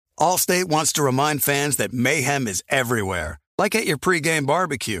Allstate wants to remind fans that mayhem is everywhere, like at your pregame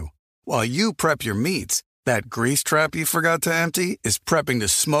barbecue. While you prep your meats, that grease trap you forgot to empty is prepping to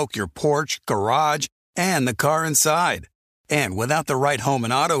smoke your porch, garage, and the car inside. And without the right home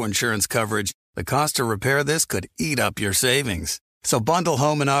and auto insurance coverage, the cost to repair this could eat up your savings. So bundle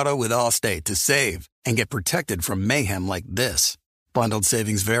home and auto with Allstate to save and get protected from mayhem like this. Bundled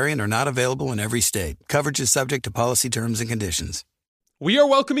savings vary and are not available in every state. Coverage is subject to policy terms and conditions. We are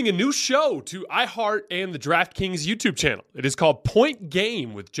welcoming a new show to iHeart and the DraftKings YouTube channel. It is called Point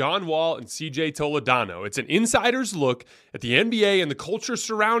Game with John Wall and CJ Toledano. It's an insider's look at the NBA and the culture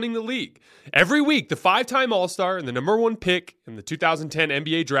surrounding the league. Every week, the five-time All-Star and the number one pick in the 2010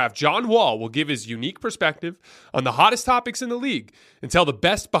 NBA draft, John Wall, will give his unique perspective on the hottest topics in the league and tell the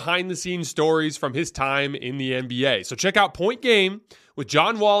best behind-the-scenes stories from his time in the NBA. So check out Point Game with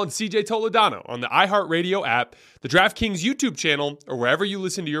John Wall and CJ Toledano on the iHeartRadio app, the DraftKings YouTube channel, or wherever you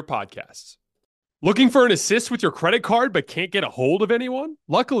listen to your podcasts. Looking for an assist with your credit card but can't get a hold of anyone?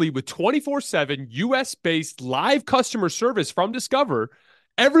 Luckily, with 24/7 US-based live customer service from Discover,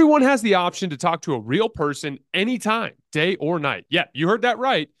 everyone has the option to talk to a real person anytime, day or night. Yeah, you heard that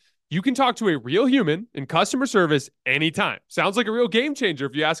right. You can talk to a real human in customer service anytime. Sounds like a real game changer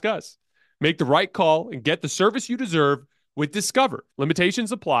if you ask us. Make the right call and get the service you deserve with Discover.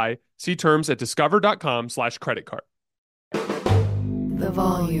 Limitations apply. See terms at discover.com/creditcard. The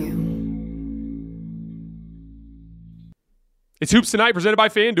volume. It's Hoops Tonight presented by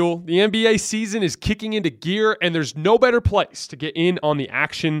FanDuel. The NBA season is kicking into gear, and there's no better place to get in on the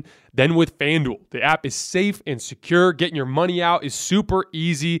action than with FanDuel. The app is safe and secure. Getting your money out is super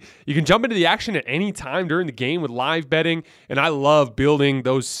easy. You can jump into the action at any time during the game with live betting, and I love building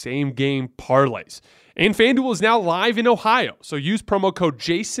those same game parlays. And FanDuel is now live in Ohio, so use promo code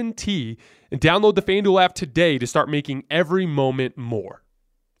JASONT and download the FanDuel app today to start making every moment more.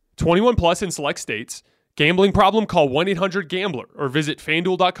 21 plus in select states. Gambling problem? Call 1-800-GAMBLER or visit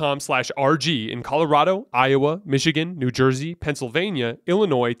FanDuel.com/RG in Colorado, Iowa, Michigan, New Jersey, Pennsylvania,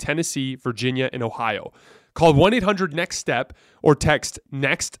 Illinois, Tennessee, Virginia, and Ohio. Call 1-800-NEXT-STEP or text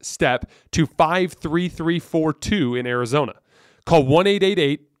NEXT-STEP to 53342 in Arizona. Call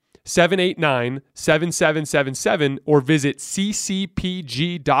 1-888-789-7777 or visit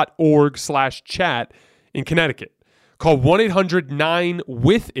ccpg.org/chat in Connecticut. Call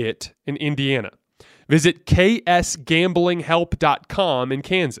 1-800-9-WITH-IT in Indiana. Visit ksgamblinghelp.com in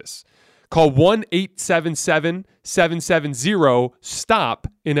Kansas. Call 1-877-770-STOP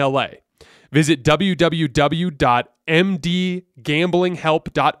in LA. Visit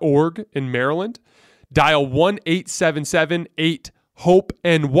www.mdgamblinghelp.org in Maryland. Dial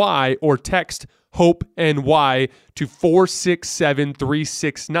 1-877-8-HOPE-NY or text HOPE-NY to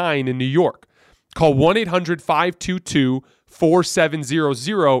 467-369 in New York. Call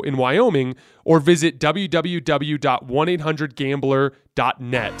 1-800-522-4700 in Wyoming or visit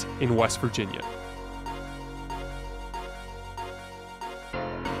www.1800gambler.net in West Virginia.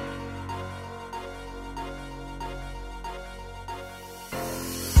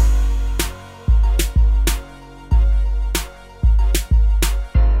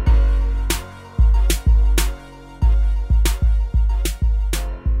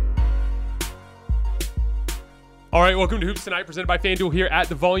 All right, welcome to Hoops Tonight, presented by FanDuel here at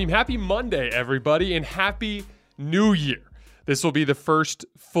The Volume. Happy Monday, everybody, and Happy New Year. This will be the first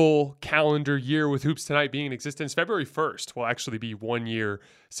full calendar year with Hoops Tonight being in existence. February 1st will actually be 1 year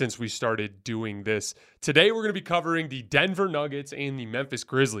since we started doing this. Today, we're going to be covering the Denver Nuggets and the Memphis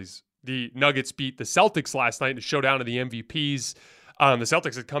Grizzlies. The Nuggets beat the Celtics last night in a showdown of the MVPs. The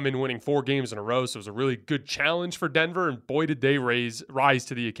Celtics had come in winning 4 games in a row, so it was a really good challenge for Denver, and boy, did they rise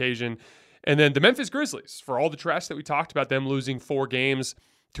to the occasion. And then the Memphis Grizzlies, for all the trash that we talked about, them losing 4 games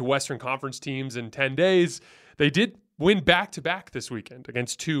to Western Conference teams in 10 days, they did win back-to-back this weekend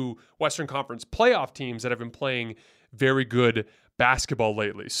against 2 Western Conference playoff teams that have been playing very good basketball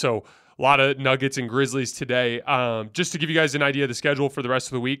lately. So a lot of Nuggets and Grizzlies today. Just to give you guys an idea of the schedule for the rest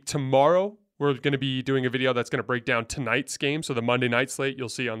of the week, tomorrow we're going to be doing a video that's going to break down tonight's game. So the Monday night slate you'll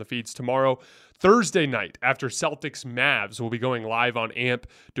see on the feeds tomorrow. Thursday night, after Celtics Mavs, we'll be going live on AMP,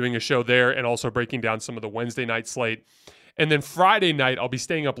 doing a show there, and also breaking down some of the Wednesday night slate. And then Friday night, I'll be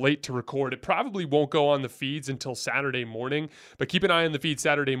staying up late to record. It probably won't go on the feeds until Saturday morning, but keep an eye on the feed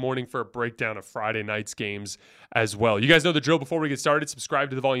Saturday morning for a breakdown of Friday night's games as well. You guys know the drill. Before we get started, subscribe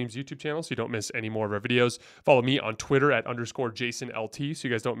to the Volume's YouTube channel so you don't miss any more of our videos. Follow me on Twitter at _JasonLT so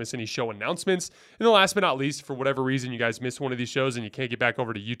you guys don't miss any show announcements. And then last but not least, for whatever reason you guys miss one of these shows and you can't get back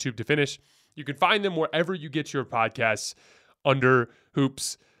over to YouTube to finish, you can find them wherever you get your podcasts under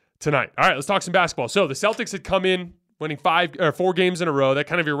Hoops Tonight. All right, let's talk some basketball. So the Celtics had come in winning 4 games in a row. That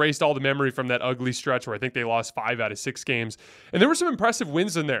kind of erased all the memory from that ugly stretch where I think they lost 5 out of 6 games. And there were some impressive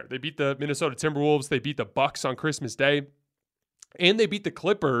wins in there. They beat the Minnesota Timberwolves. They beat the Bucks on Christmas Day. And they beat the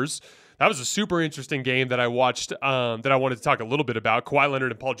Clippers. That was a super interesting game that I watched that I wanted to talk a little bit about. Kawhi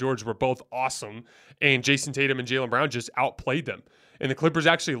Leonard and Paul George were both awesome, and Jason Tatum and Jaylen Brown just outplayed them. And the Clippers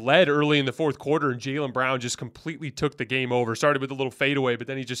actually led early in the fourth quarter, and Jaylen Brown just completely took the game over. Started with a little fadeaway, but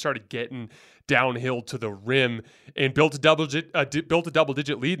then he just started getting downhill to the rim and built a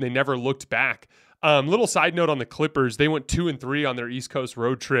double-digit lead, and they never looked back. Little side note on the Clippers, they went 2-3 on their East Coast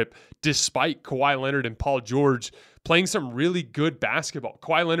road trip, despite Kawhi Leonard and Paul George playing some really good basketball.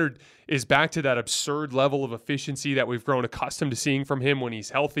 Kawhi Leonard is back to that absurd level of efficiency that we've grown accustomed to seeing from him when he's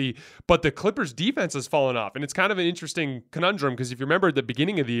healthy. But the Clippers' defense has fallen off, and it's kind of an interesting conundrum because if you remember at the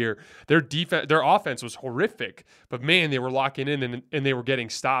beginning of the year, their offense was horrific. But man, they were locking in and they were getting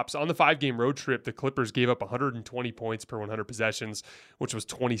stops. On the 5-game road trip, the Clippers gave up 120 points per 100 possessions, which was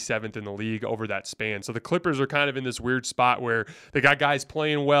 27th in the league over that span. So the Clippers are kind of in this weird spot where they got guys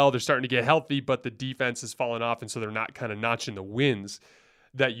playing well, they're starting to get healthy, but the defense has fallen off, and so they're not kind of notching the wins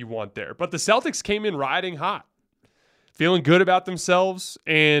that you want there. But the Celtics came in riding hot, feeling good about themselves,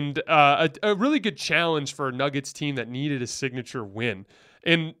 and a really good challenge for a Nuggets team that needed a signature win.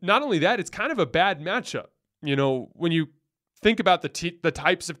 And not only that, it's kind of a bad matchup. You know, when you think about the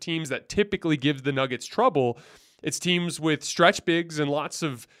types of teams that typically give the Nuggets trouble, it's teams with stretch bigs and lots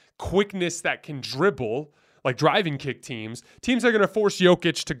of quickness that can dribble, like driving kick teams. Teams are going to force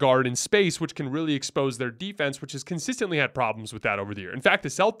Jokic to guard in space, which can really expose their defense, which has consistently had problems with that over the year. In fact, the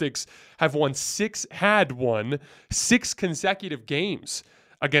Celtics have won 6 consecutive games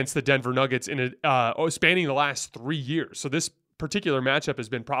against the Denver Nuggets spanning the last 3 years. So this particular matchup has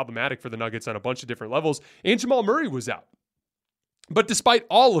been problematic for the Nuggets on a bunch of different levels, and Jamal Murray was out. But despite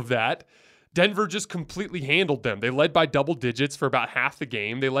all of that, Denver just completely handled them. They led by double digits for about half the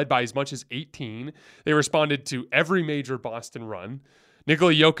game. They led by as much as 18. They responded to every major Boston run.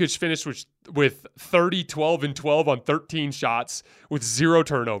 Nikola Jokic finished with 30, 12, and 12 on 13 shots with 0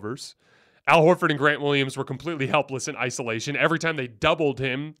 turnovers. Al Horford and Grant Williams were completely helpless in isolation. Every time they doubled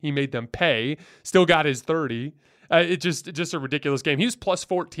him, he made them pay. Still got his 30. It's just a ridiculous game. He was plus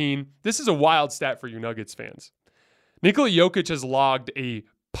 14. This is a wild stat for you Nuggets fans. Nikola Jokic has logged a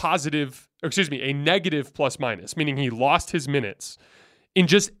negative plus minus, meaning he lost his minutes in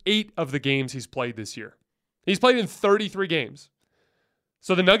just 8 of the games he's played this year. He's played in 33 games.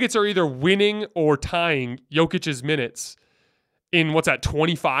 So the Nuggets are either winning or tying Jokic's minutes in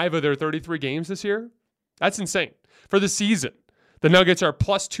 25 of their 33 games this year? That's insane. For the season, the Nuggets are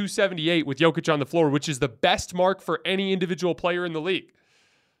plus 278 with Jokic on the floor, which is the best mark for any individual player in the league.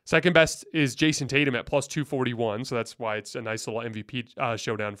 Second best is Jason Tatum at plus 241, so that's why it's a nice little MVP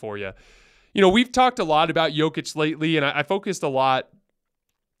showdown for you. You know, we've talked a lot about Jokic lately, and I focused a lot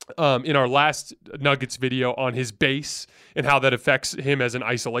in our last Nuggets video on his base and how that affects him as an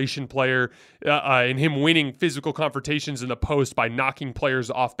isolation player and him winning physical confrontations in the post by knocking players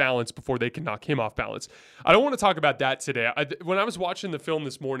off balance before they can knock him off balance. I don't want to talk about that today. When I was watching the film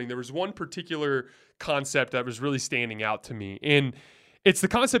this morning, there was one particular concept that was really standing out to me, and it's the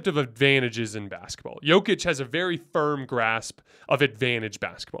concept of advantages in basketball. Jokic has a very firm grasp of advantage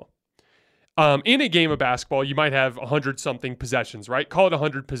basketball. In a game of basketball, you might have 100-something possessions, right? Call it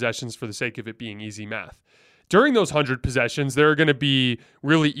 100 possessions for the sake of it being easy math. During those 100 possessions, there are going to be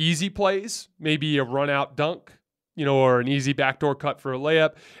really easy plays, maybe a run-out dunk, or an easy backdoor cut for a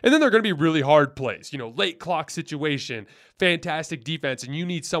layup. And then there are going to be really hard plays, late clock situation, fantastic defense, and you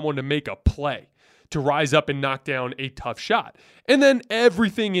need someone to make a play to rise up and knock down a tough shot. And then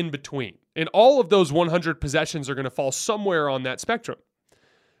everything in between. And all of those 100 possessions are going to fall somewhere on that spectrum.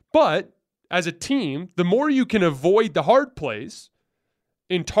 But as a team, the more you can avoid the hard plays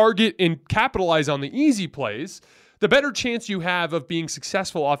and target and capitalize on the easy plays, the better chance you have of being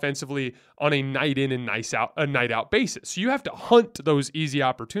successful offensively on a night in and night out basis. So you have to hunt those easy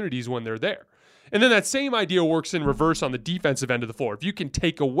opportunities when they're there. And then that same idea works in reverse on the defensive end of the floor. If you can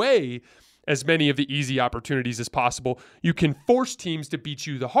take away as many of the easy opportunities as possible, you can force teams to beat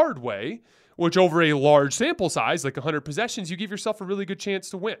you the hard way, which over a large sample size, like 100 possessions, you give yourself a really good chance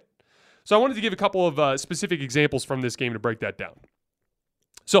to win. So I wanted to give a couple of specific examples from this game to break that down.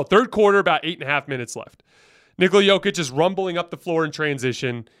 So third quarter, about 8.5 minutes left. Nikola Jokic is rumbling up the floor in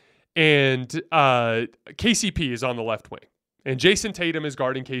transition, and KCP is on the left wing. And Jason Tatum is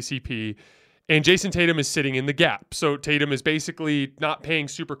guarding KCP, and Jason Tatum is sitting in the gap. So Tatum is basically not paying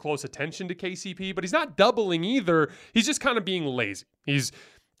super close attention to KCP, but he's not doubling either. He's just kind of being lazy. He's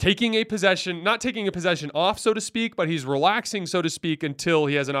not taking a possession off, so to speak, but he's relaxing, so to speak, until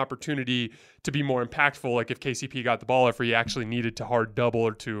he has an opportunity to be more impactful, like if KCP got the ball, if he actually needed to hard double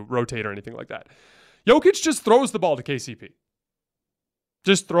or to rotate or anything like that. Jokic just throws the ball to KCP.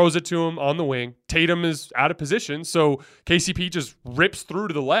 Just throws it to him on the wing. Tatum is out of position, so KCP just rips through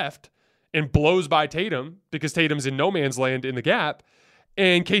to the left and blows by Tatum because Tatum's in no man's land in the gap,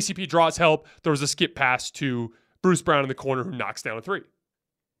 and KCP draws help. There was a skip pass to Bruce Brown in the corner who knocks down a three.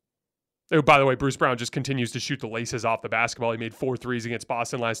 Oh, by the way, Bruce Brown just continues to shoot the laces off the basketball. He made 4 threes against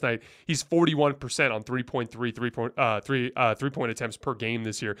Boston last night. He's 41% on 3-point attempts per game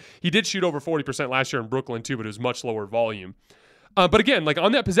this year. He did shoot over 40% last year in Brooklyn too, but it was much lower volume. But again, like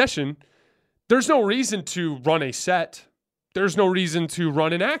on that possession, there's no reason to run a set. There's no reason to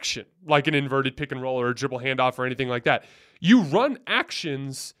run an action like an inverted pick and roll or a dribble handoff or anything like that. You run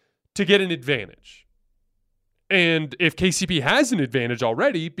actions to get an advantage. And if KCP has an advantage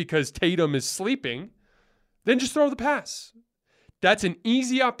already because Tatum is sleeping, then just throw the pass. That's an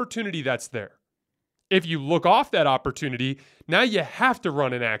easy opportunity that's there. If you look off that opportunity, now you have to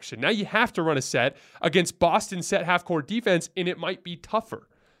run an action. Now you have to run a set against Boston's set half-court defense, and it might be tougher.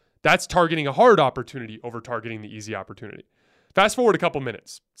 That's targeting a hard opportunity over targeting the easy opportunity. Fast forward a couple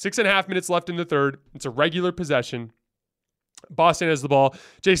minutes. 6.5 minutes left in the third. It's a regular possession. Boston has the ball.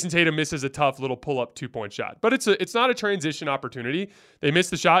 Jason Tatum misses a tough little pull-up 2-point shot. But it's not a transition opportunity. They miss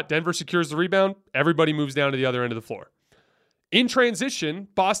the shot. Denver secures the rebound. Everybody moves down to the other end of the floor. In transition,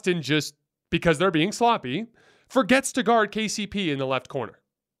 Boston just, because they're being sloppy, forgets to guard KCP in the left corner.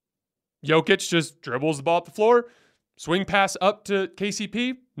 Jokic just dribbles the ball up the floor, swing pass up to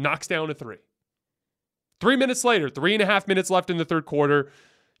KCP, knocks down a three. 3 minutes later, 3.5 minutes left in the third quarter,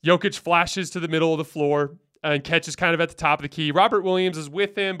 Jokic flashes to the middle of the floor and catches kind of at the top of the key. Robert Williams is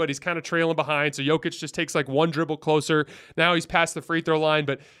with him, but he's kind of trailing behind, so Jokic just takes like one dribble closer. Now he's past the free throw line,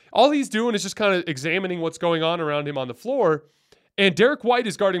 but all he's doing is just kind of examining what's going on around him on the floor. And Derek White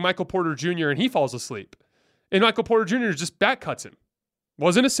is guarding Michael Porter Jr., and he falls asleep. And Michael Porter Jr. just back cuts him.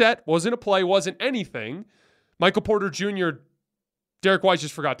 Wasn't a set, wasn't a play, wasn't anything. Michael Porter Jr., Derek White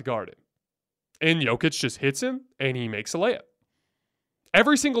just forgot to guard him. And Jokic just hits him, and he makes a layup.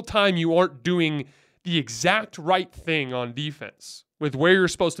 Every single time you aren't doing the exact right thing on defense with where you're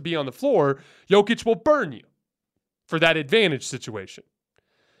supposed to be on the floor, Jokic will burn you for that advantage situation.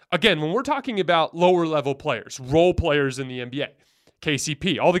 Again, when we're talking about lower level players, role players in the NBA,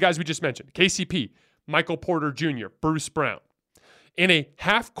 KCP, all the guys we just mentioned, KCP, Michael Porter Jr., Bruce Brown, in a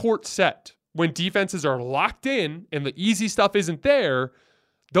half-court set, when defenses are locked in and the easy stuff isn't there,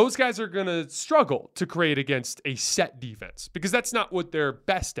 those guys are going to struggle to create against a set defense because that's not what they're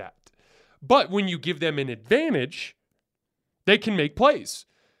best at. But when you give them an advantage, they can make plays.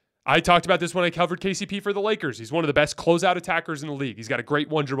 I talked about this when I covered KCP for the Lakers. He's one of the best closeout attackers in the league. He's got a great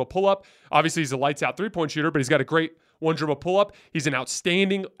one-dribble pull-up. Obviously, he's a lights-out three-point shooter, but he's got a great one-dribble pull-up. He's an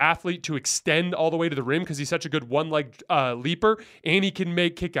outstanding athlete to extend all the way to the rim because he's such a good one-leg leaper, and he can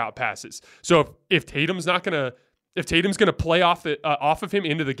make kick-out passes. So if Tatum's gonna play off of him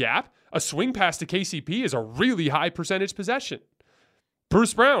into the gap, a swing pass to KCP is a really high percentage possession.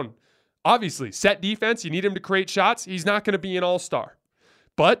 Bruce Brown, obviously, set defense. You need him to create shots. He's not going to be an all-star.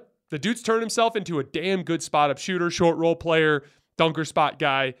 But the dude's turned himself into a damn good spot-up shooter, short roll player, dunker spot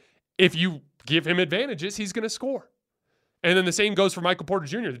guy. If you give him advantages, he's going to score. And then the same goes for Michael Porter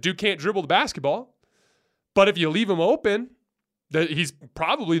Jr. The dude can't dribble the basketball. But if you leave him open, he's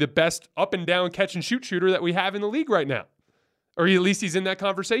probably the best up-and-down catch-and-shoot shooter that we have in the league right now. Or at least he's in that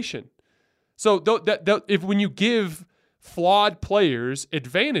conversation. So when you give flawed players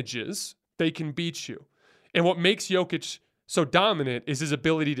advantages, they can beat you. And what makes Jokic so dominant is his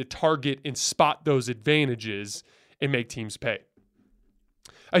ability to target and spot those advantages and make teams pay.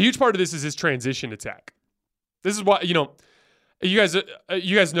 A huge part of this is his transition attack. This is why, you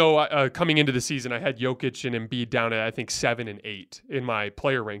guys know coming into the season, I had Jokic and Embiid down at, I think, 7 and 8 in my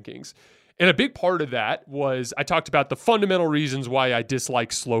player rankings. And a big part of that was I talked about the fundamental reasons why I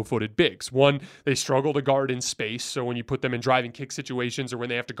dislike slow-footed bigs. One, they struggle to guard in space, so when you put them in driving kick situations or when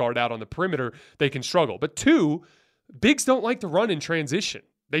they have to guard out on the perimeter, they can struggle. But two, bigs don't like to run in transition.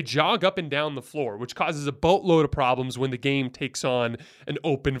 They jog up and down the floor, which causes a boatload of problems when the game takes on an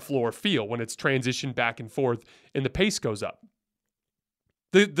open floor feel, when it's transitioned back and forth and the pace goes up.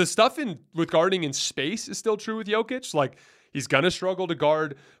 The stuff with guarding in space is still true with Jokic. Like, he's going to struggle to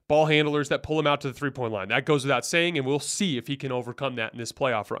guard ball handlers that pull him out to the three-point line. That goes without saying, and we'll see if he can overcome that in this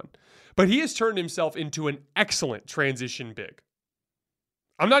playoff run. But he has turned himself into an excellent transition big.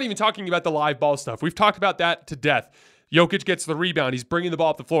 I'm not even talking about the live ball stuff. We've talked about that to death. Jokic gets the rebound. He's bringing the ball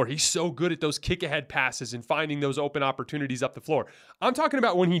up the floor. He's so good at those kick-ahead passes and finding those open opportunities up the floor. I'm talking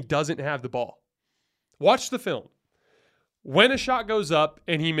about when he doesn't have the ball. Watch the film. When a shot goes up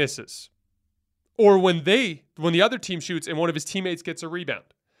and he misses, or when the other team shoots and one of his teammates gets a rebound,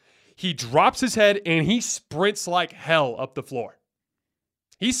 he drops his head and he sprints like hell up the floor.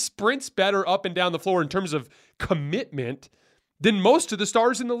 He sprints better up and down the floor in terms of commitment than most of the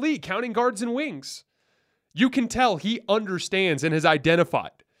stars in the league, counting guards and wings. You can tell he understands and has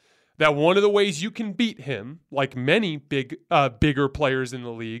identified that one of the ways you can beat him, like many bigger players in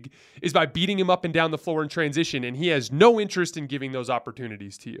the league, is by beating him up and down the floor in transition, and he has no interest in giving those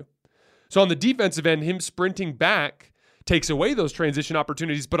opportunities to you. So on the defensive end, him sprinting back takes away those transition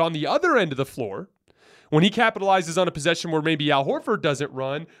opportunities, but on the other end of the floor, when he capitalizes on a possession where maybe Al Horford doesn't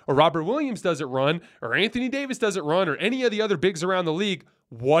run, or Robert Williams doesn't run, or Anthony Davis doesn't run, or any of the other bigs around the league,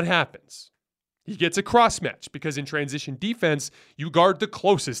 what happens? He gets a cross match because in transition defense, you guard the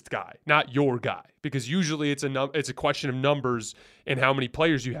closest guy, not your guy, because usually it's a question of numbers and how many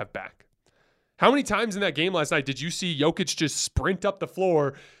players you have back. How many times in that game last night did you see Jokic just sprint up the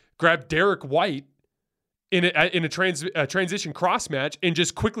floor, grab Derek White in a transition cross match, and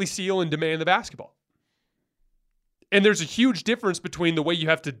just quickly seal and demand the basketball? And there's a huge difference between the way you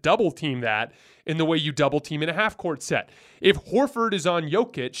have to double team that and the way you double team in a half court set. If Horford is on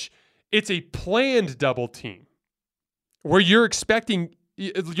Jokic, it's a planned double team where you're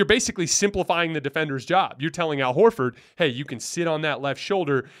basically simplifying the defender's job. You're telling Al Horford, hey, you can sit on that left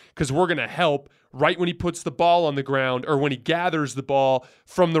shoulder because we're going to help right when he puts the ball on the ground or when he gathers the ball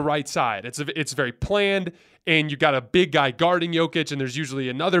from the right side. It's very planned, and you've got a big guy guarding Jokic, and there's usually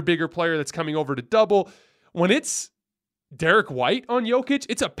another bigger player that's coming over to double. When it's Derek White on Jokic,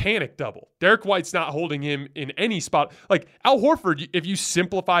 it's a panic double. Derek White's not holding him in any spot. Like Al Horford, if you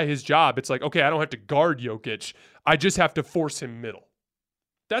simplify his job, it's like, okay, I don't have to guard Jokic. I just have to force him middle.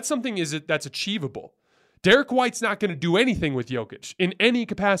 That's something that's achievable. Derek White's not going to do anything with Jokic in any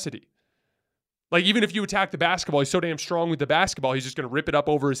capacity. Like even if you attack the basketball, he's so damn strong with the basketball, he's just going to rip it up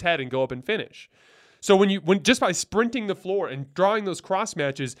over his head and go up and finish. So when just by sprinting the floor and drawing those cross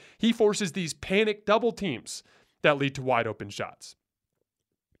matches, he forces these panic double teams that lead to wide open shots.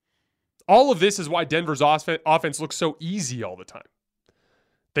 All of this is why Denver's offense looks so easy all the time.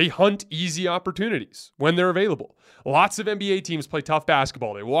 They hunt easy opportunities when they're available. Lots of NBA teams play tough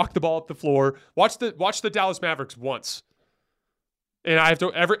basketball. They walk the ball up the floor. Watch the Dallas Mavericks once. And I have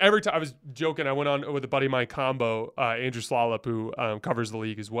to every time I was joking. I went on with a buddy of mine, Combo, Andrew Slalop, who covers the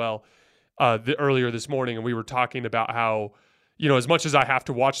league as well, earlier this morning, and we were talking about how, as much as I have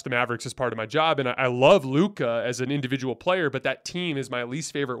to watch the Mavericks as part of my job, and I love Luka as an individual player, but that team is my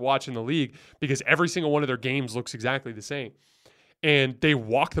least favorite watch in the league because every single one of their games looks exactly the same. And they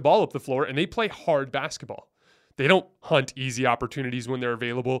walk the ball up the floor and they play hard basketball. They don't hunt easy opportunities when they're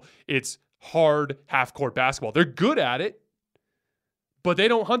available. It's hard half-court basketball. They're good at it, but they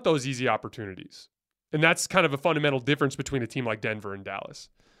don't hunt those easy opportunities. And that's kind of a fundamental difference between a team like Denver and Dallas.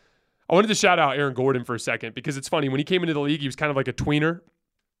 I wanted to shout out Aaron Gordon for a second because it's funny. When he came into the league, he was kind of like a tweener.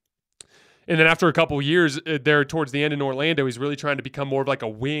 And then after a couple of years there towards the end in Orlando, he's really trying to become more of like a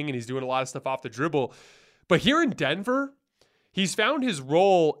wing, and he's doing a lot of stuff off the dribble. But here in Denver, he's found his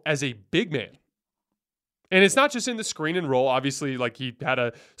role as a big man. And it's not just in the screen and roll. Obviously, like he had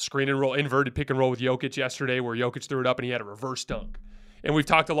a screen and roll, inverted pick and roll with Jokic yesterday where Jokic threw it up and he had a reverse dunk. And we've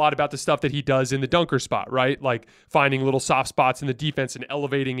talked a lot about the stuff that he does in the dunker spot, right? Like finding little soft spots in the defense and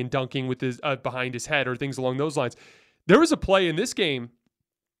elevating and dunking with his behind his head or things along those lines. There was a play in this game.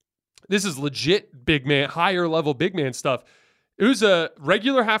 This is legit big man, higher level big man stuff. It was a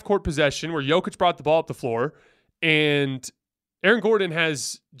regular half-court possession where Jokic brought the ball up the floor, and Aaron Gordon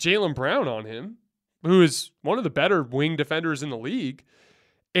has Jaylen Brown on him, who is one of the better wing defenders in the league.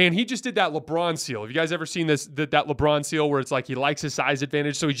 And he just did that LeBron seal. Have you guys ever seen that LeBron seal where it's like he likes his size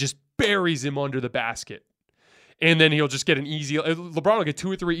advantage, so he just buries him under the basket? And then he'll just get an easy – LeBron will get 2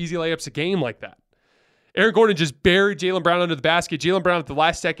 or 3 easy layups a game like that. Aaron Gordon just buried Jaylen Brown under the basket. Jaylen Brown at the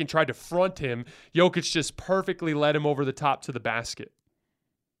last second tried to front him. Jokic just perfectly led him over the top to the basket.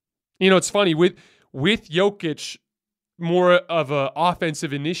 It's funny. With Jokic more of an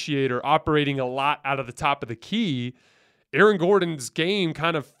offensive initiator operating a lot out of the top of the key – Aaron Gordon's game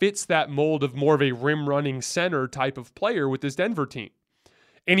kind of fits that mold of more of a rim-running center type of player with this Denver team.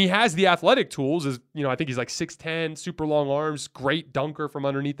 And he has the athletic tools. I think he's like 6'10", super long arms, great dunker from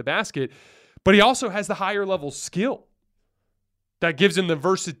underneath the basket. But he also has the higher level skill that gives him the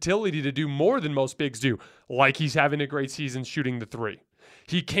versatility to do more than most bigs do, like he's having a great season shooting the three.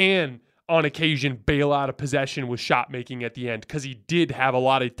 He can, on occasion, bail out a possession with shot making at the end because he did have a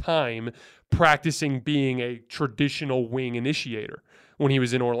lot of time practicing being a traditional wing initiator when he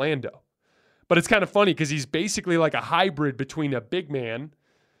was in Orlando. But it's kind of funny because he's basically like a hybrid between a big man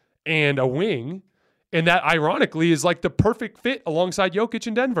and a wing. And that, ironically, is like the perfect fit alongside Jokic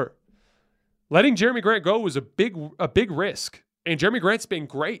in Denver. Letting Jeremy Grant go was a big risk. And Jeremy Grant's been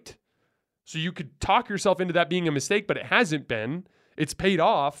great. So you could talk yourself into that being a mistake, but it hasn't been. It's paid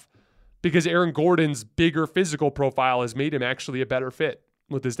off because Aaron Gordon's bigger physical profile has made him actually a better fit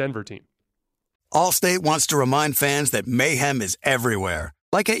with this Denver team. Allstate wants to remind fans that mayhem is everywhere,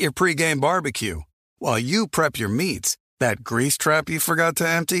 like at your pregame barbecue. While you prep your meats, that grease trap you forgot to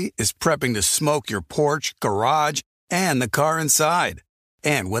empty is prepping to smoke your porch, garage, and the car inside.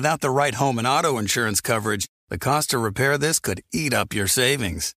 And without the right home and auto insurance coverage, the cost to repair this could eat up your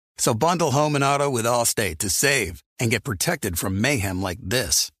savings. So bundle home and auto with Allstate to save and get protected from mayhem like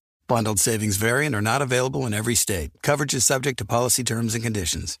this. Bundled savings vary and are not available in every state. Coverage is subject to policy terms and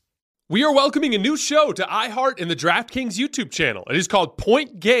conditions. We are welcoming a new show to iHeart and the DraftKings YouTube channel. It is called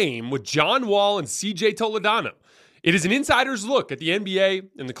Point Game with John Wall and CJ Toledano. It is an insider's look at the NBA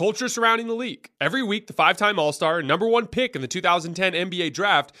and the culture surrounding the league. Every week, the five-time All-Star and number one pick in the 2010 NBA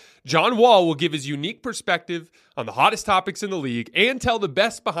Draft, John Wall will give his unique perspective on the hottest topics in the league and tell the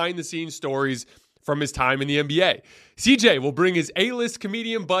best behind-the-scenes stories from his time in the NBA. CJ will bring his A-list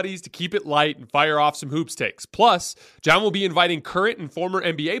comedian buddies to keep it light and fire off some hoops takes. Plus, John will be inviting current and former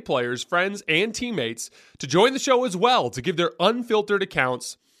NBA players, friends, and teammates to join the show as well to give their unfiltered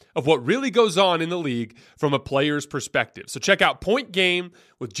accounts of what really goes on in the league from a player's perspective. So check out Point Game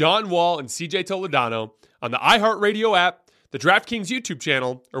with John Wall and CJ Toledano on the iHeartRadio app, the DraftKings YouTube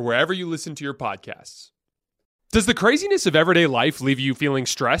channel, or wherever you listen to your podcasts. Does the craziness of everyday life leave you feeling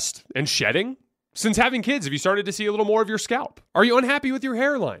stressed and shedding? Since having kids, have you started to see a little more of your scalp? Are you unhappy with your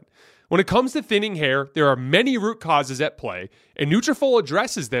hairline? When it comes to thinning hair, there are many root causes at play, and Nutrafol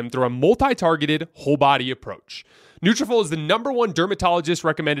addresses them through a multi-targeted, whole-body approach. Nutrafol is the number one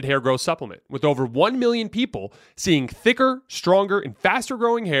dermatologist-recommended hair growth supplement, with over 1 million people seeing thicker, stronger, and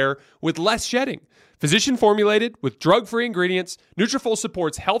faster-growing hair with less shedding. Physician-formulated with drug-free ingredients, Nutrafol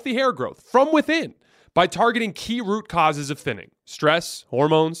supports healthy hair growth from within by targeting key root causes of thinning: stress,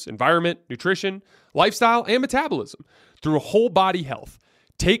 hormones, environment, nutrition, lifestyle, and metabolism through whole body health.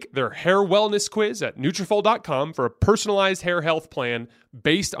 Take their hair wellness quiz at Nutrafol.com for a personalized hair health plan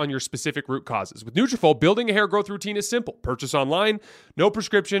based on your specific root causes. With Nutrafol, building a hair growth routine is simple. Purchase online, no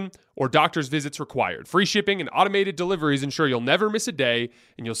prescription or doctor's visits required. Free shipping and automated deliveries ensure you'll never miss a day,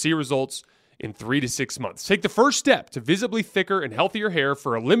 and you'll see results in 3 to 6 months. Take the first step to visibly thicker and healthier hair.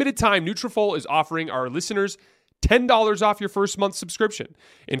 For a limited time, Nutrafol is offering our listeners $10 off your first month subscription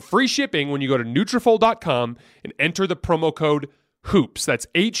and free shipping when you go to Nutrafol.com and enter the promo code HOOPS. That's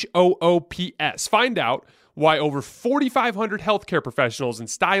HOOPS. Find out why over 4,500 healthcare professionals and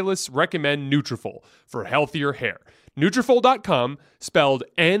stylists recommend Nutrafol for healthier hair. Nutrafol.com, spelled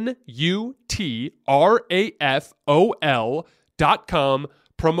Nutrafol.com,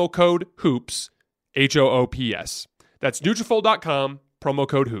 promo code HOOPS, HOOPS. That's Nutrafol.com, promo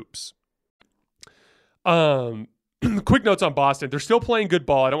code HOOPS. Quick notes on Boston. They're still playing good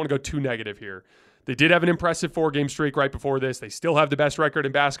ball. I don't want to go too negative here. They did have an impressive 4-game streak right before this. They still have the best record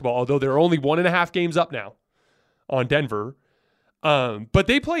in basketball, although they're only 1.5 games up now on Denver. But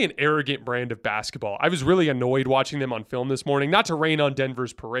they play an arrogant brand of basketball. I was really annoyed watching them on film this morning. Not to rain on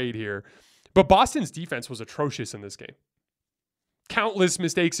Denver's parade here, but Boston's defense was atrocious in this game. Countless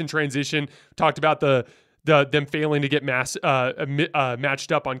mistakes in transition. Talked about them failing to get matched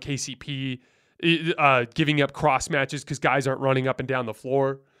up on KCP, giving up cross matches because guys aren't running up and down the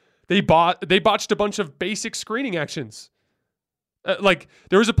floor. They botched a bunch of basic screening actions. Like,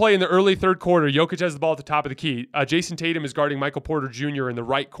 there was a play in the early third quarter. Jokic has the ball at the top of the key. Jason Tatum is guarding Michael Porter Jr. in the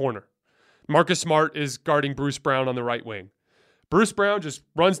right corner. Marcus Smart is guarding Bruce Brown on the right wing. Bruce Brown just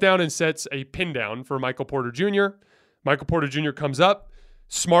runs down and sets a pin down for Michael Porter Jr. Michael Porter Jr. comes up.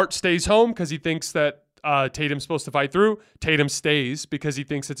 Smart stays home because he thinks that Tatum's supposed to fight through. Tatum stays because he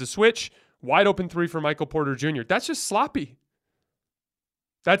thinks it's a switch. Wide open three for Michael Porter Jr. That's just sloppy.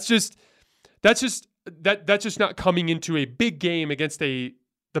 That's just not coming into a big game against the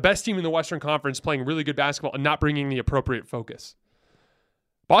best team in the Western Conference playing really good basketball and not bringing the appropriate focus.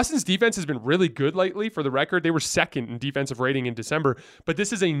 Boston's defense has been really good lately. For the record, they were second in defensive rating in December, but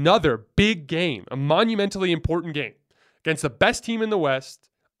this is another big game, a monumentally important game against the best team in the West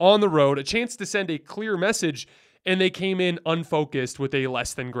on the road, a chance to send a clear message, and they came in unfocused with a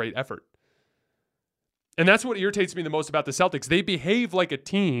less than great effort. And that's what irritates me the most about the Celtics. They behave like a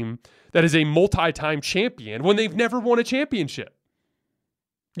team that is a multi-time champion when they've never won a championship.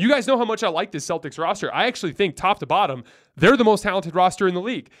 You guys know how much I like this Celtics roster. I actually think top to bottom, they're the most talented roster in the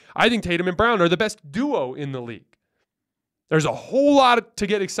league. I think Tatum and Brown are the best duo in the league. There's a whole lot to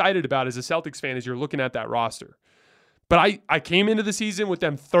get excited about as a Celtics fan as you're looking at that roster. But I came into the season with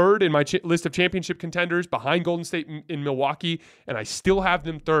them third in my list of championship contenders behind Golden State in Milwaukee, and I still have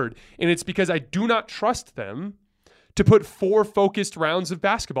them third. And it's because I do not trust them to put 4 focused rounds of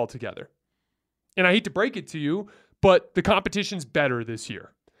basketball together. And I hate to break it to you, but the competition's better this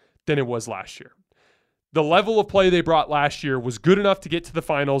year than it was last year. The level of play they brought last year was good enough to get to the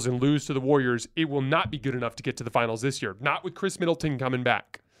finals and lose to the Warriors. It will not be good enough to get to the finals this year. Not with Chris Middleton coming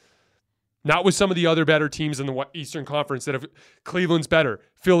back. Not with some of the other better teams in the Eastern Conference that have Cleveland's better,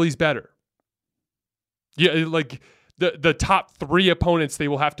 Philly's better. Yeah, like the top 3 opponents they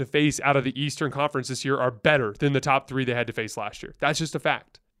will have to face out of the Eastern Conference this year are better than the top 3 they had to face last year. That's just a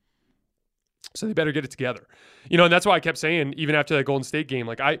fact. So they better get it together. And that's why I kept saying, even after that Golden State game,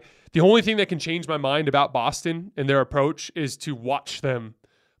 the only thing that can change my mind about Boston and their approach is to watch them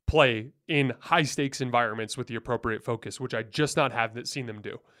play in high-stakes environments with the appropriate focus, which I just not have seen them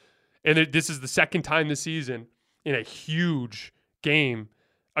do. And this is the second time this season in a huge game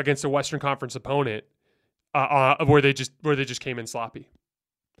against a Western Conference opponent where they just came in sloppy.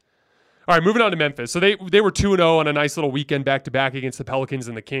 All right, moving on to Memphis. So they were 2-0 on a nice little weekend back-to-back against the Pelicans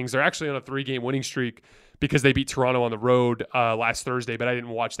and the Kings. They're actually on a 3-game winning streak because they beat Toronto on the road last Thursday, but I didn't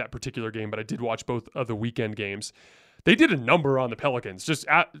watch that particular game, but I did watch both of the weekend games. They did a number on the Pelicans, just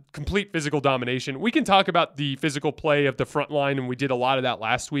complete physical domination. We can talk about the physical play of the front line, and we did a lot of that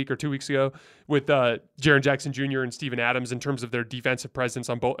last week or 2 weeks ago with Jaren Jackson Jr. and Steven Adams in terms of their defensive presence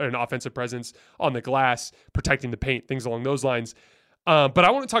on both and offensive presence on the glass, protecting the paint, things along those lines. But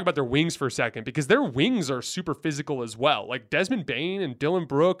I want to talk about their wings for a second because their wings are super physical as well. Like Desmond Bane and Dylan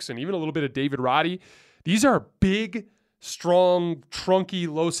Brooks and even a little bit of David Roddy. These are big, strong, trunky,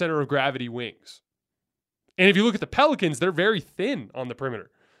 low center of gravity wings. And if you look at the Pelicans, they're very thin on the perimeter.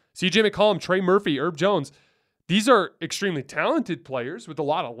 CJ McCollum, Trey Murphy, Herb Jones, these are extremely talented players with a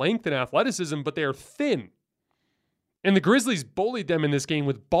lot of length and athleticism, but they are thin. And the Grizzlies bullied them in this game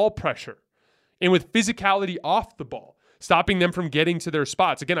with ball pressure and with physicality off the ball, stopping them from getting to their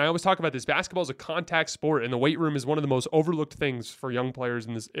spots. Again, I always talk about this. Basketball is a contact sport, and the weight room is one of the most overlooked things for young players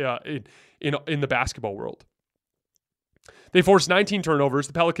in this in the basketball world. They forced 19 turnovers.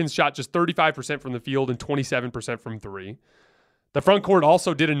 The Pelicans shot just 35% from the field and 27% from 3. The front court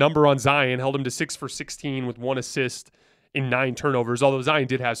also did a number on Zion, held him to 6 for 16 with 1 assist in 9 turnovers, although Zion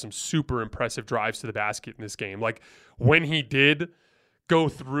did have some super impressive drives to the basket in this game. Like when he did go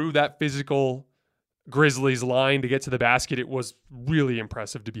through that physical Grizzlies line to get to the basket, it was really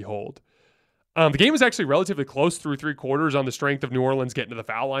impressive to behold. The game was actually relatively close through 3 quarters on the strength of New Orleans getting to the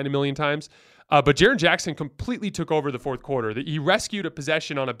foul line a million times. But Jaren Jackson completely took over the fourth quarter. He rescued a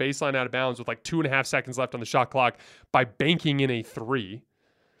possession on a baseline out of bounds with like 2.5 seconds left on the shot clock by banking in a 3.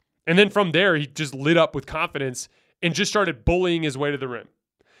 And then from there, he just lit up with confidence and just started bullying his way to the rim.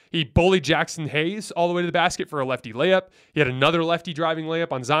 He bullied Jackson Hayes all the way to the basket for a lefty layup. He had another lefty driving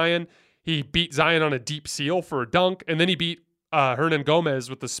layup on Zion. He beat Zion on a deep seal for a dunk. And then he beat Hernan Gomez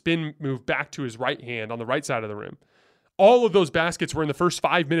with the spin move back to his right hand on the right side of the rim. All of those baskets were in the first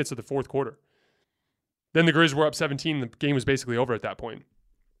 5 minutes of the fourth quarter. Then the Grizz were up 17. And the game was basically over at that point.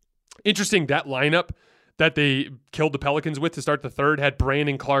 Interesting, that lineup that they killed the Pelicans with to start the third had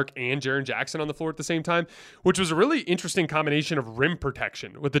Brandon Clark and Jaren Jackson on the floor at the same time, which was a really interesting combination of rim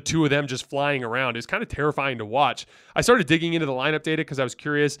protection with the two of them just flying around. It was kind of terrifying to watch. I started digging into the lineup data because I was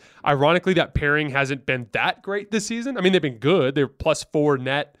curious. Ironically, that pairing hasn't been that great this season. I mean, they've been good. They're +4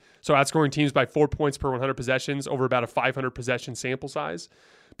 net, so outscoring teams by 4 points per 100 possessions over about a 500 possession sample size.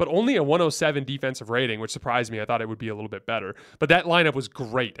 But only a 107 defensive rating, which surprised me. I thought it would be a little bit better. But that lineup was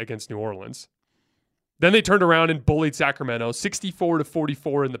great against New Orleans. Then they turned around and bullied Sacramento,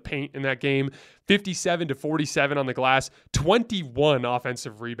 64-44 in the paint in that game, 57-47 on the glass, 21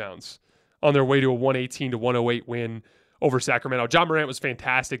 offensive rebounds on their way to a 118-108 win over Sacramento. John Morant was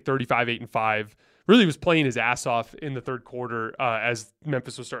fantastic, 35, 8, and 5. Really was playing his ass off in the third quarter as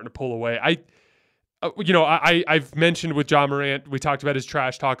Memphis was starting to pull away. I've mentioned with John Morant, we talked about his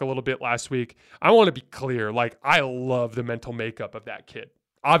trash talk a little bit last week. I want to be clear, I love the mental makeup of that kid.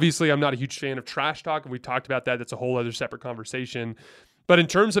 Obviously, I'm not a huge fan of trash talk, and we talked about that. That's a whole other separate conversation. But in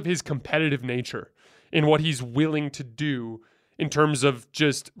terms of his competitive nature and what he's willing to do in terms of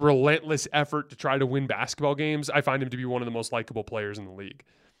just relentless effort to try to win basketball games, I find him to be one of the most likable players in the league.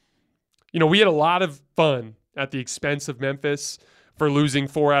 We had a lot of fun at the expense of Memphis for losing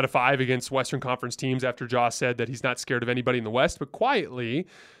 4 out of 5 against Western Conference teams after Josh said that he's not scared of anybody in the West. But quietly,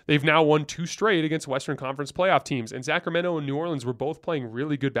 they've now won 2 straight against Western Conference playoff teams. And Sacramento and New Orleans were both playing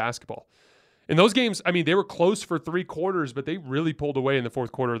really good basketball. In those games, I mean, they were close for 3 quarters, but they really pulled away in the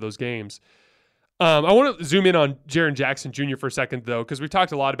fourth quarter of those games. I want to zoom in on Jaren Jackson Jr. for a second, though, because we've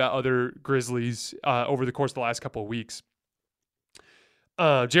talked a lot about other Grizzlies over the course of the last couple of weeks.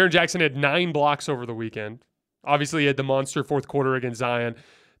 Jaren Jackson had 9 blocks over the weekend. Obviously, he had the monster fourth quarter against Zion.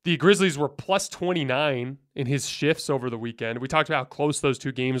 The Grizzlies were plus 29 in his shifts over the weekend. We talked about how close those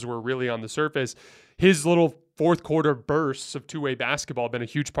 2 games were really on the surface. His little fourth quarter bursts of two-way basketball have been a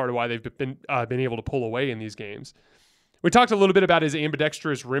huge part of why they've been able to pull away in these games. We talked a little bit about his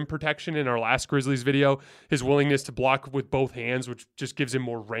ambidextrous rim protection in our last Grizzlies video, his willingness to block with both hands, which just gives him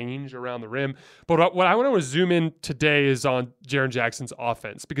more range around the rim. But what I want to zoom in today is on Jaren Jackson's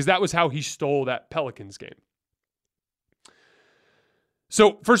offense, because that was how he stole that Pelicans game.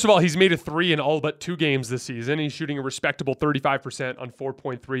 So, first of all, he's made a 3 in all but 2 games this season. He's shooting a respectable 35% on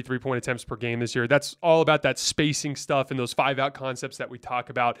 4.3 three-point attempts per game this year. That's all about that spacing stuff and those 5-out concepts that we talk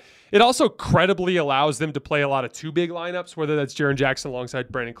about. It also credibly allows them to play a lot of 2 big lineups, whether that's Jaren Jackson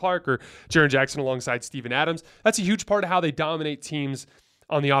alongside Brandon Clark or Jaren Jackson alongside Steven Adams. That's a huge part of how they dominate teams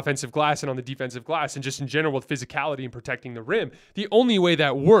on the offensive glass and on the defensive glass, and just in general with physicality and protecting the rim. The only way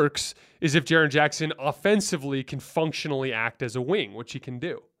that works is if Jaren Jackson offensively can functionally act as a wing, which he can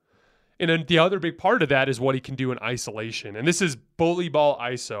do. And then the other big part of that is what he can do in isolation. And this is bully ball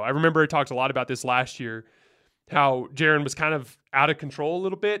ISO. I remember I talked a lot about this last year, how Jaren was kind of out of control a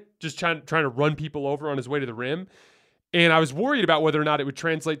little bit, just trying to run people over on his way to the rim. And I was worried about whether or not it would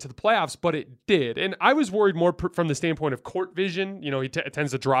translate to the playoffs, but it did. And I was worried more from the standpoint of court vision. You know, he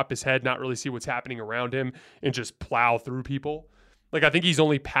tends to drop his head, not really see what's happening around him, and just plow through people. Like, I think he's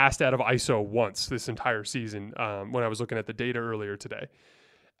only passed out of ISO once this entire season when I was looking at the data earlier today.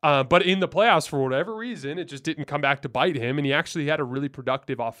 But in the playoffs, for whatever reason, it just didn't come back to bite him, and he actually had a really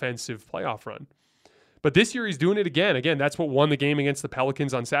productive offensive playoff run. But this year, he's doing it again. Again, that's what won the game against the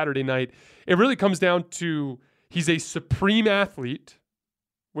Pelicans on Saturday night. It really comes down to he's a supreme athlete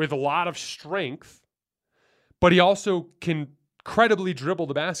with a lot of strength, but he also can credibly dribble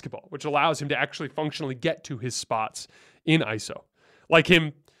the basketball, which allows him to actually functionally get to his spots in ISO. Like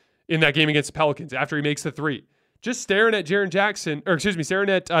him in that game against the Pelicans after he makes the 3. Just staring at Jackson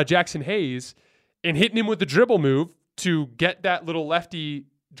Hayes and hitting him with the dribble move to get that little lefty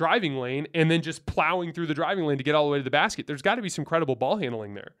driving lane and then just plowing through the driving lane to get all the way to the basket. There's got to be some credible ball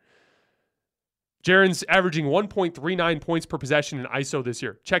handling there. Jaren's averaging 1.39 points per possession in ISO this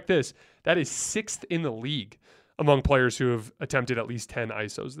year. Check this. That is 6th in the league among players who have attempted at least 10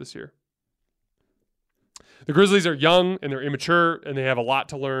 ISOs this year. The Grizzlies are young and they're immature, and they have a lot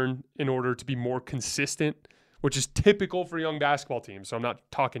to learn in order to be more consistent, which is typical for young basketball teams. So I'm not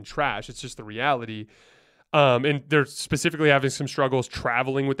talking trash. It's just the reality. And they're specifically having some struggles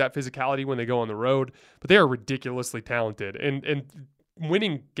traveling with that physicality when they go on the road. But they are ridiculously talented. And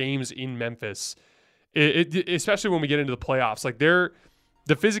winning games in Memphis, especially when we get into the playoffs, like the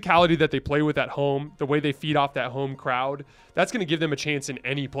physicality that they play with at home, the way they feed off that home crowd, that's going to give them a chance in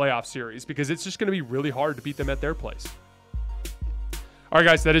any playoff series because it's just going to be really hard to beat them at their place. All right,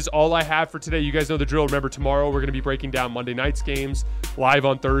 guys, that is all I have for today. You guys know the drill. Remember, tomorrow we're going to be breaking down Monday night's games live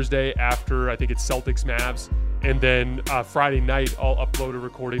on Thursday after, I think it's Celtics-Mavs. And then Friday night, I'll upload a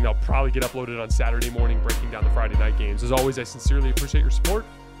recording. They'll probably get uploaded on Saturday morning, breaking down the Friday night games. As always, I sincerely appreciate your support,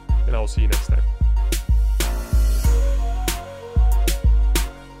 and I will see you next time.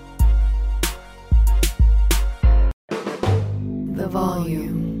 The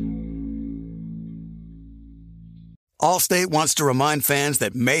Volume. Allstate wants to remind fans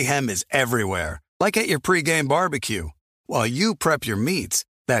that mayhem is everywhere, like at your pregame barbecue. While you prep your meats,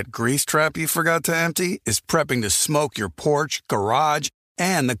 that grease trap you forgot to empty is prepping to smoke your porch, garage,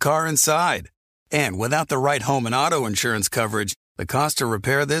 and the car inside. And without the right home and auto insurance coverage, the cost to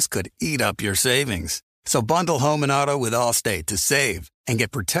repair this could eat up your savings. So bundle home and auto with Allstate to save and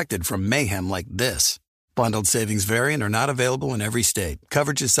get protected from mayhem like this. Bundled savings vary and are not available in every state.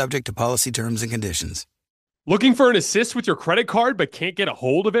 Coverage is subject to policy terms and conditions. Looking for an assist with your credit card but can't get a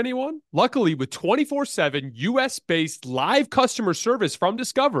hold of anyone? Luckily, with 24/7 U.S.-based live customer service from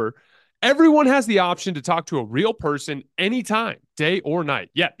Discover, everyone has the option to talk to a real person anytime, day or night.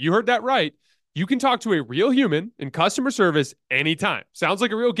 Yeah, you heard that right. You can talk to a real human in customer service anytime. Sounds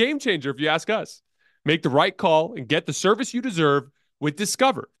like a real game changer if you ask us. Make the right call and get the service you deserve with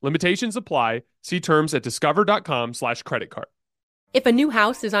Discover. Limitations apply. See terms at discover.com/creditcard. If a new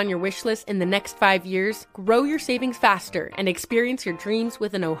house is on your wish list in the next 5 years, grow your savings faster and experience your dreams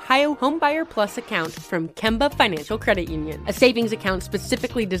with an Ohio Homebuyer Plus account from Kemba Financial Credit Union. A savings account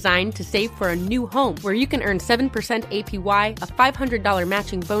specifically designed to save for a new home, where you can earn 7% APY, a $500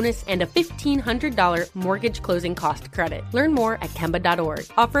 matching bonus, and a $1,500 mortgage closing cost credit. Learn more at Kemba.org.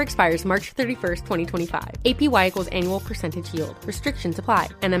 Offer expires March 31st, 2025. APY equals annual percentage yield. Restrictions apply.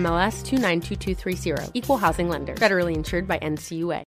 NMLS 292230. Equal housing lender. Federally insured by NCUA.